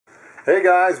Hey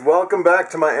guys, welcome back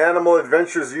to my Animal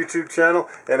Adventures YouTube channel,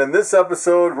 and in this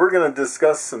episode we're going to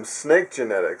discuss some snake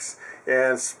genetics,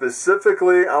 and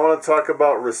specifically I want to talk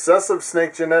about recessive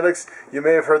snake genetics. You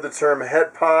may have heard the term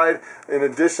het pied. In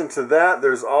addition to that,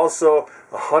 there's also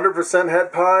 100%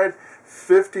 het pied,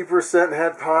 50%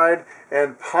 het pied,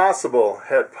 and possible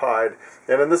het pied.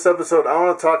 And in this episode I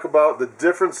want to talk about the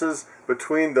differences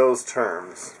between those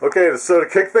terms. Okay, so to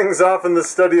kick things off in the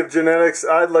study of genetics,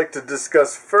 I'd like to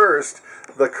discuss first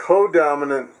the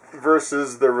codominant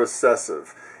versus the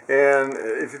recessive. And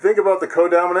if you think about the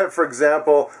codominant, for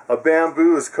example, a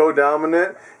bamboo is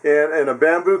codominant, and a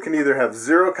bamboo can either have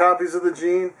 0 copies of the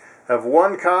gene, have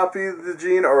 1 copy of the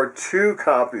gene, or 2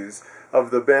 copies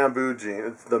of the bamboo gene.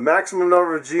 It's the maximum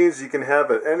number of genes you can have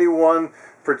at any one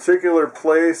particular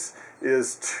place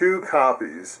is 2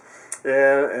 copies.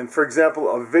 And for example,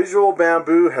 a visual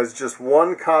bamboo has just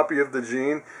 1 copy of the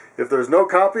gene. If there's no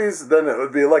copies, then it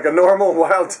would be like a normal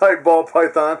wild-type ball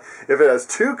python. If it has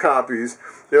 2 copies,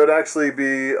 it would actually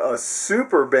be a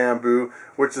super bamboo,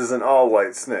 which is an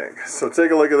all-white snake. So take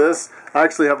a look at this. I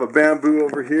actually have a bamboo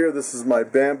over here. This is my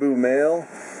bamboo male,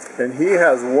 and he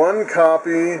has 1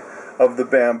 copy of the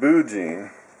bamboo gene.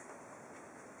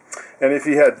 And if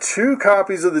he had 2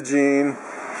 copies of the gene,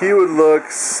 he would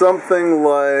look something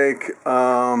like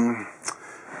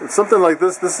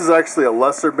this. This is actually a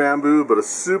lesser bamboo, but a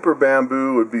super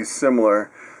bamboo would be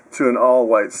similar to an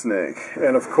all-white snake.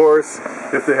 And of course,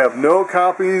 if they have no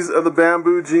copies of the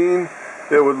bamboo gene,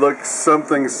 it would look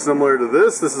something similar to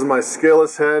this. This is my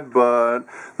scaleless head, but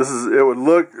it would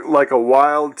look like a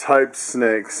wild-type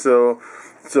snake. So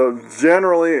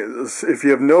generally, if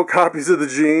you have no copies of the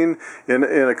gene in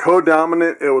a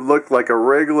codominant, it would look like a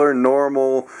regular,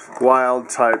 normal,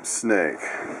 wild-type snake.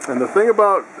 And the thing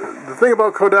about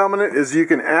codominant is you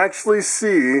can actually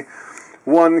see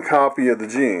 1 copy of the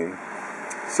gene.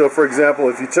 So, for example,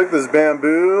 if you took this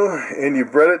bamboo and you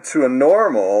bred it to a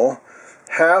normal,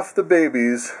 half the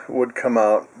babies would come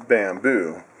out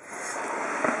bamboo.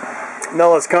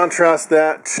 Now let's contrast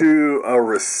that to a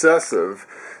recessive.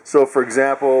 So, for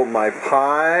example, my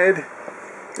pied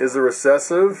is a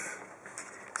recessive.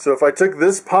 So if I took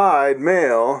this pied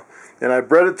male and I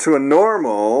bred it to a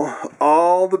normal,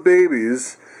 all the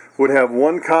babies would have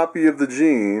 1 copy of the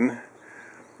gene,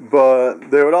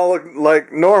 but they would all look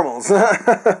like normals.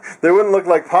 They wouldn't look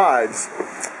like pieds.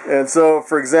 And so,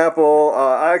 for example,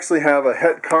 I actually have a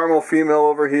het caramel female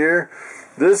over here.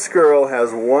 This girl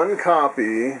has 1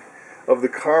 copy of the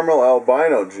caramel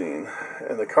albino gene.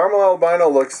 And the caramel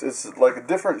albino it's like a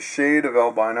different shade of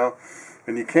albino,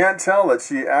 and you can't tell that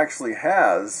she actually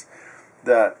has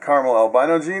that caramel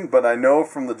albino gene, but I know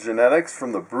from the genetics,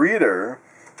 from the breeder,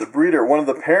 one of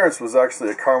the parents was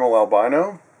actually a caramel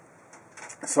albino,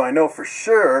 so I know for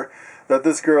sure that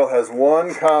this girl has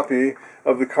 1 copy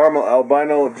of the caramel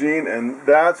albino gene, and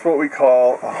that's what we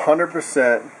call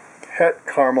 100% het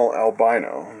caramel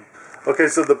albino. Okay,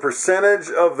 so the percentage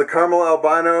of the caramel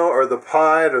albino or the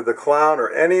pied or the clown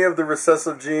or any of the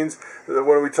recessive genes,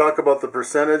 when we talk about the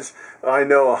percentage, I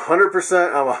know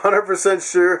 100%, I'm 100%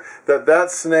 sure that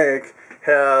snake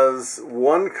has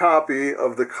 1 copy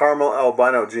of the caramel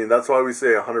albino gene. That's why we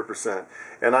say 100%.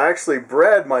 And I actually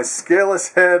bred my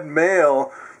scaleless head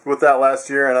male with that last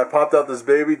year, and I popped out this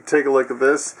baby. Take a look at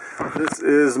this. This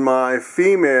is my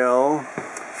female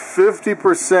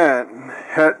 50%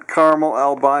 het caramel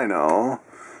albino.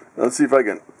 Let's see if I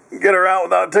can get her out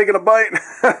without taking a bite.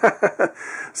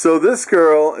 So this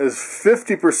girl is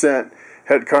 50%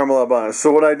 het caramel albino.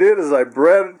 So what I did is I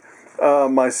bred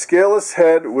my scaleless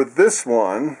head with this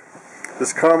one,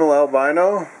 this caramel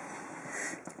albino.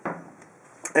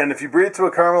 And if you breed to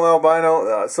a caramel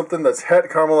albino, something that's het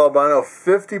caramel albino,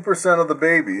 50% of the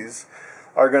babies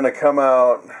are going to come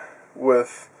out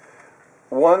with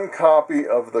 1 copy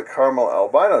of the caramel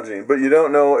albino gene. But you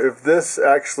don't know if this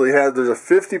actually has, there's a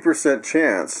 50%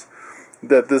 chance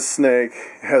that this snake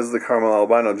has the caramel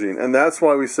albino gene. And that's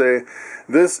why we say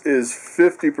this is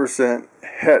 50%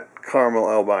 het caramel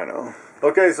albino.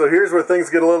 Okay, so here's where things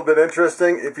get a little bit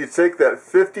interesting. If you take that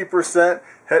 50%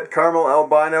 het caramel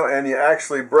albino and you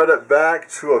actually bred it back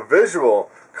to a visual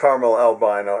caramel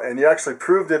albino, and you actually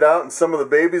proved it out and some of the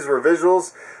babies were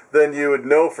visuals, then you would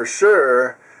know for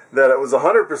sure that it was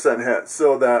 100% het.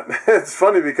 So that it's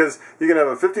funny because you can have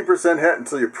a 50% het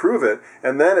until you prove it,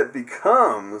 and then it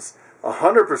becomes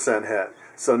 100% het.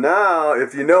 So now,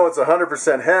 if you know it's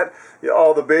 100% het,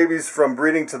 all the babies from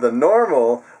breeding to the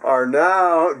normal are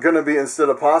now going to be, instead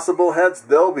of possible hets,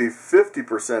 they'll be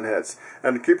 50% hets.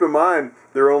 And keep in mind,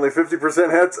 they're only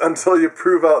 50% hets until you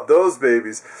prove out those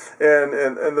babies. And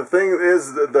the thing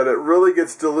is that it really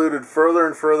gets diluted further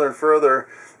and further and further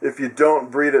if you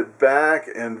don't breed it back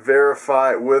and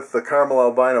verify it with the caramel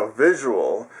albino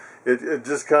visual, it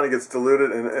just kind of gets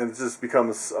diluted and it just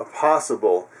becomes a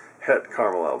possible het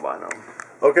caramel albino.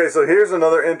 Okay, so here's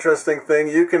another interesting thing.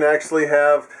 You can actually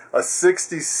have a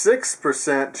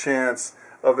 66% chance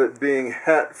of it being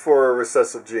het for a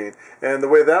recessive gene. And the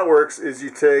way that works is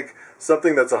you take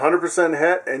something that's 100%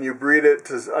 het and you breed it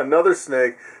to another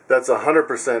snake that's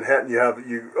 100% het, and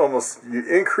you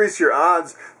increase your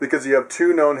odds because you have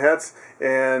two known hets,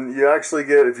 and you actually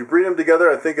get, if you breed them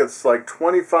together, I think it's like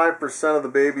 25% of the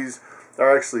babies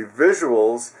are actually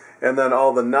visuals, and then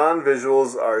all the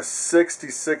non-visuals are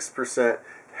 66%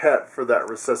 het for that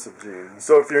recessive gene.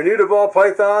 So if you're new to ball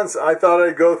pythons, I thought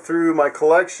I'd go through my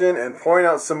collection and point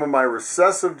out some of my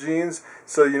recessive genes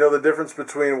so you know the difference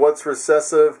between what's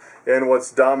recessive and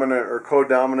what's dominant or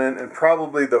codominant. And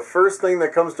probably the first thing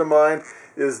that comes to mind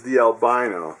is the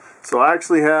albino. So I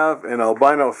actually have an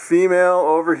albino female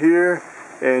over here,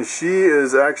 and she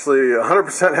is actually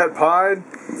 100% het pied.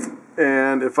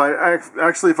 And if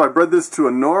I bred this to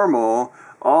a normal,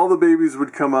 all the babies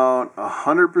would come out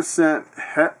 100%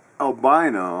 het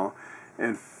albino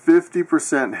and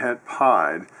 50% het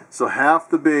pied. So half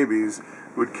the babies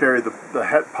would carry the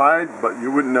het pied, but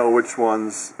you wouldn't know which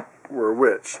ones were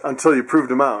which until you proved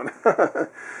them out.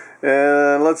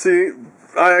 And let's see,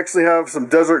 I actually have some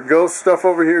Desert Ghost stuff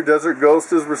over here. Desert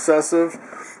Ghost is recessive.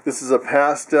 This is a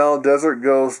pastel Desert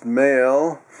Ghost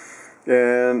male.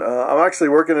 And I'm actually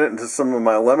working it into some of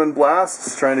my lemon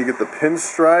blasts, trying to get the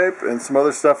pinstripe and some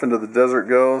other stuff into the Desert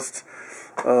Ghost.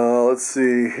 Let's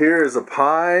see, here is a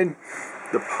pied.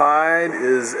 The pied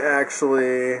is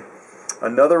actually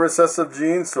another recessive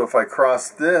gene, so if I cross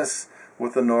this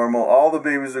with the normal, all the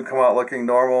babies would come out looking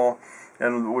normal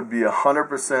and would be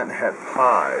 100% het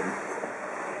pied.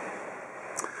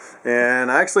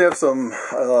 And I actually have some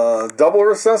double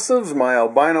recessives. My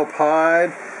albino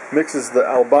pied mixes the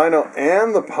albino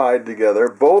and the pied together.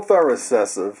 Both are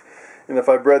recessive. And if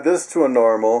I bred this to a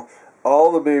normal,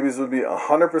 all the babies would be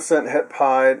 100% het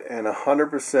pied and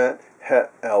 100%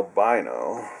 het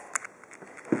albino.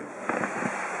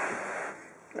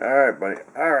 Alright, buddy.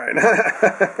 Alright.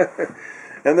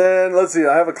 And then, let's see,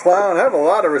 I have a clown. I have a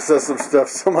lot of recessive stuff.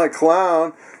 So my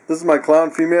clown, this is my clown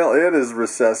female. It is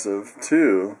recessive,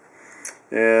 too.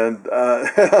 And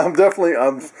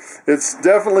it's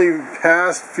definitely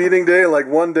past feeding day, like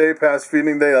one day past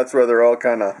feeding day. That's where they're all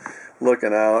kind of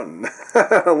looking out and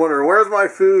wondering, where's my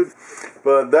food?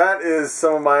 But that is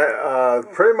some of my,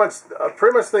 pretty much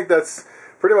think that's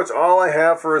pretty much all I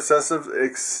have for recessives,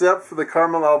 except for the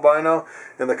caramel albino.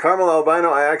 And the caramel albino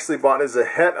I actually bought as a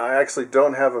het. I actually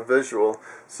don't have a visual,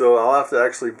 so I'll have to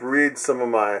actually breed some of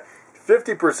my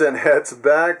 50% hets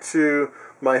back to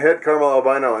my het caramel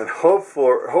albino and hope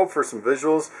for some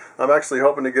visuals. I'm actually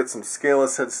hoping to get some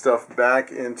scaleless het stuff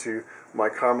back into my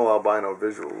caramel albino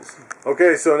visuals.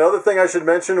 Okay, so another thing I should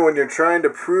mention when you're trying to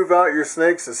prove out your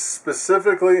snakes is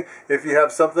specifically if you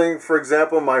have something, for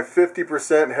example, my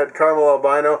 50% het caramel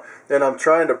albino, and I'm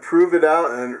trying to prove it out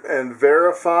and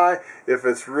verify if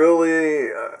it's really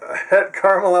a het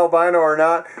caramel albino or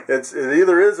not. It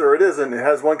either is or it isn't. It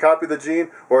has one copy of the gene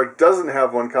or it doesn't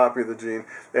have one copy of the gene.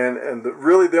 And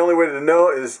really the only way to know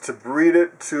is to breed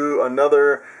it to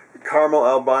another caramel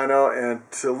albino and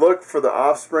to look for the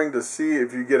offspring to see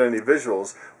if you get any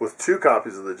visuals with two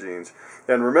copies of the genes.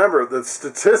 And remember, the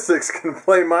statistics can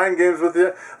play mind games with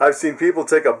you. I've seen people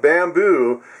take a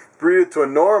bamboo, breed it to a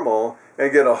normal,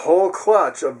 and get a whole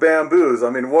clutch of bamboos. I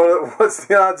mean, what's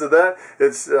the odds of that?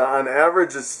 It's on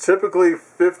average, it's typically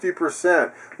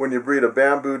 50% when you breed a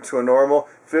bamboo to a normal.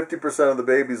 50% of the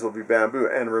babies will be bamboo.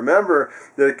 And remember,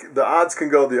 the odds can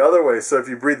go the other way. So if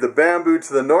you breed the bamboo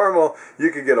to the normal,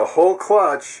 you could get a whole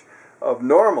clutch of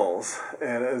normals.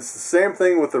 And it's the same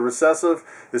thing with the recessive,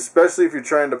 especially if you're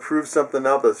trying to prove something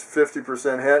out that's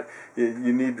 50% het.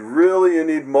 You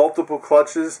need multiple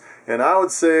clutches. And I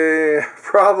would say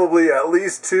probably at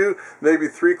least 2, maybe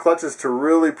 3 clutches to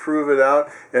really prove it out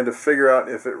and to figure out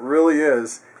if it really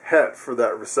is het for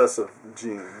that recessive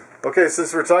gene. Okay,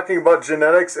 since we're talking about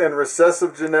genetics and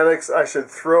recessive genetics, I should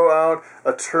throw out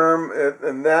a term,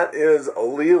 and that is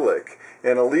allelic.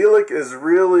 And allelic is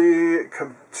really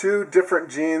two different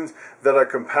genes that are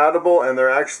compatible, and they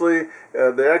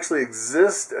actually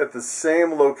exist at the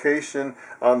same location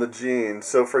on the gene.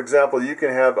 So, for example, you can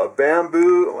have a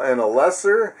bamboo and a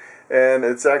lesser, and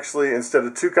it's actually, instead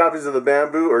of 2 copies of the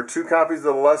bamboo or 2 copies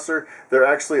of the lesser, they're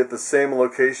actually at the same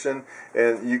location,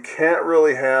 and you can't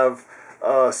really have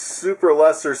super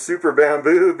lesser super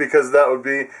bamboo, because that would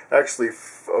be actually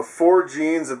 4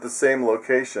 genes at the same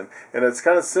location. And it's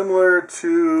kind of similar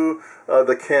to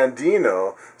the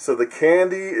Candino. So the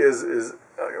Candy is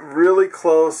really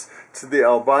close to the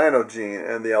albino gene,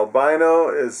 and the albino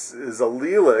is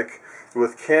allelic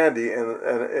with Candy,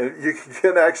 and you can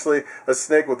get actually a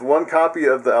snake with 1 copy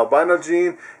of the albino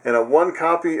gene and a 1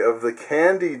 copy of the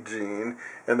Candy gene,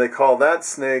 and they call that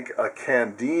snake a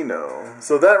Candino.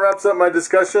 So that wraps up my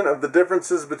discussion of the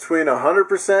differences between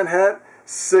 100% het,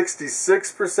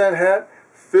 66% het,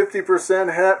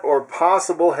 50% het, or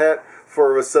possible het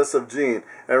for a recessive gene.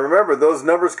 And remember, those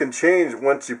numbers can change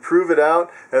once you prove it out,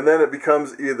 and then it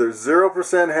becomes either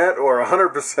 0% het or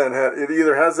 100% het. It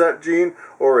either has that gene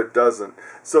or it doesn't.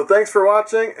 So thanks for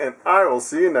watching, and I will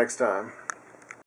see you next time.